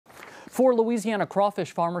For Louisiana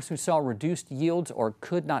crawfish farmers who saw reduced yields or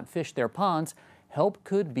could not fish their ponds, help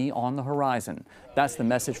could be on the horizon. That's the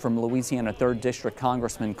message from Louisiana 3rd District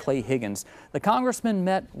Congressman Clay Higgins. The congressman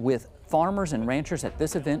met with farmers and ranchers at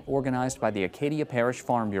this event organized by the Acadia Parish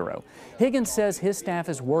Farm Bureau. Higgins says his staff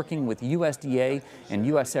is working with USDA and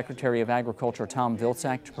U.S. Secretary of Agriculture Tom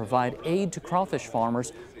Vilsack to provide aid to crawfish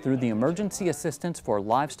farmers through the Emergency Assistance for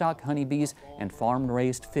Livestock, Honeybees, and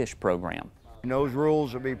Farm-Raised Fish program. And those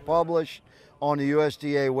rules will be published on the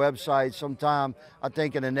USDA website sometime, I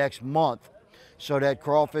think, in the next month, so that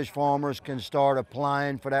crawfish farmers can start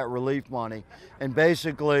applying for that relief money. And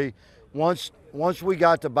basically, once we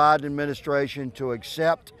got the Biden administration to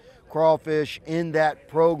accept crawfish in that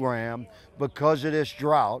program because of this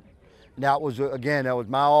drought, and that was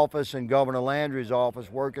my office and Governor Landry's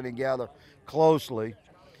office working together closely,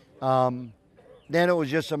 then it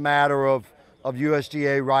was just a matter of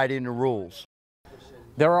USDA writing the rules.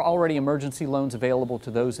 There are already emergency loans available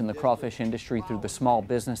to those in the crawfish industry through the Small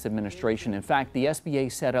Business Administration. In fact, the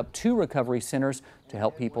SBA set up 2 recovery centers to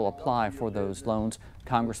help people apply for those loans.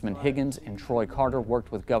 Congressman Higgins and Troy Carter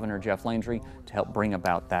worked with Governor Jeff Landry to help bring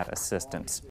about that assistance.